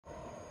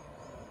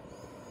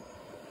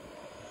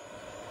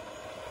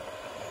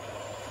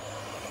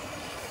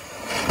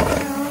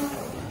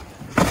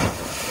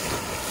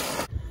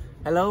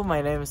Hello,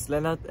 my name is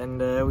Lennart,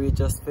 and we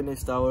just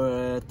finished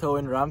our tow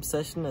and ramp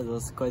session. It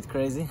was quite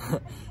crazy.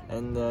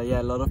 And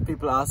yeah, a lot of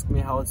people ask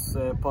me how it's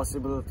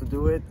possible to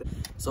do it.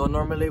 So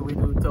normally we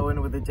do tow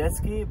in with a jet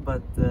ski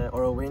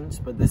or a winch,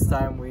 but this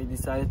time we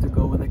decided to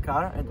go with a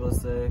car. It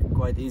was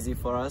quite easy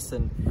for us,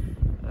 and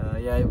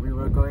yeah, we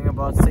were going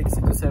about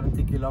 60 to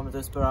 70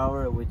 kilometers per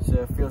hour, which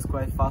feels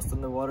quite fast on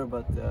the water,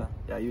 but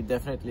yeah, you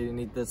definitely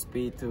need the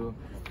speed to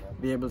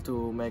be able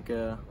to make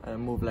a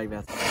move like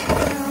that.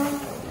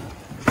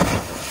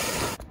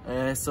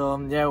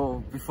 Yeah,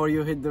 well, before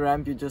you hit the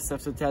ramp, you just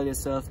have to tell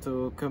yourself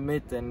to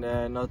commit and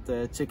not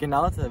chicken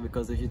out,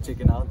 because if you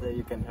chicken out,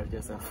 you can hurt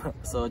yourself.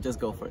 So just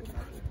go for it.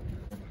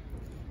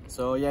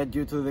 So yeah,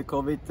 due to the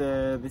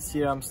COVID, this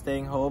year I'm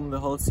staying home the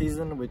whole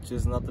season, which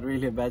is not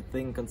really a bad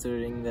thing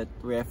considering that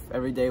we have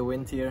everyday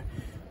wind here.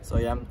 So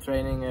yeah, I'm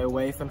training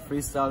wave and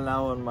freestyle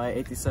now on my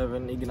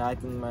 87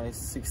 Ignite and my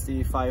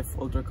 65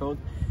 Ultra Code.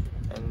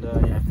 And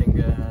yeah, I think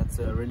it's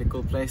a really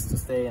cool place to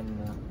stay and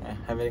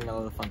having a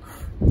lot of fun.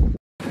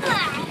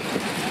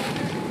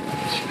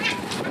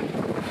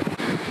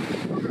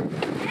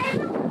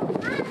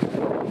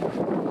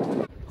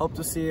 Hope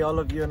to see all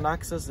of you in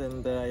Naxos,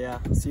 and yeah,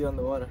 see you on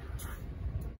the water.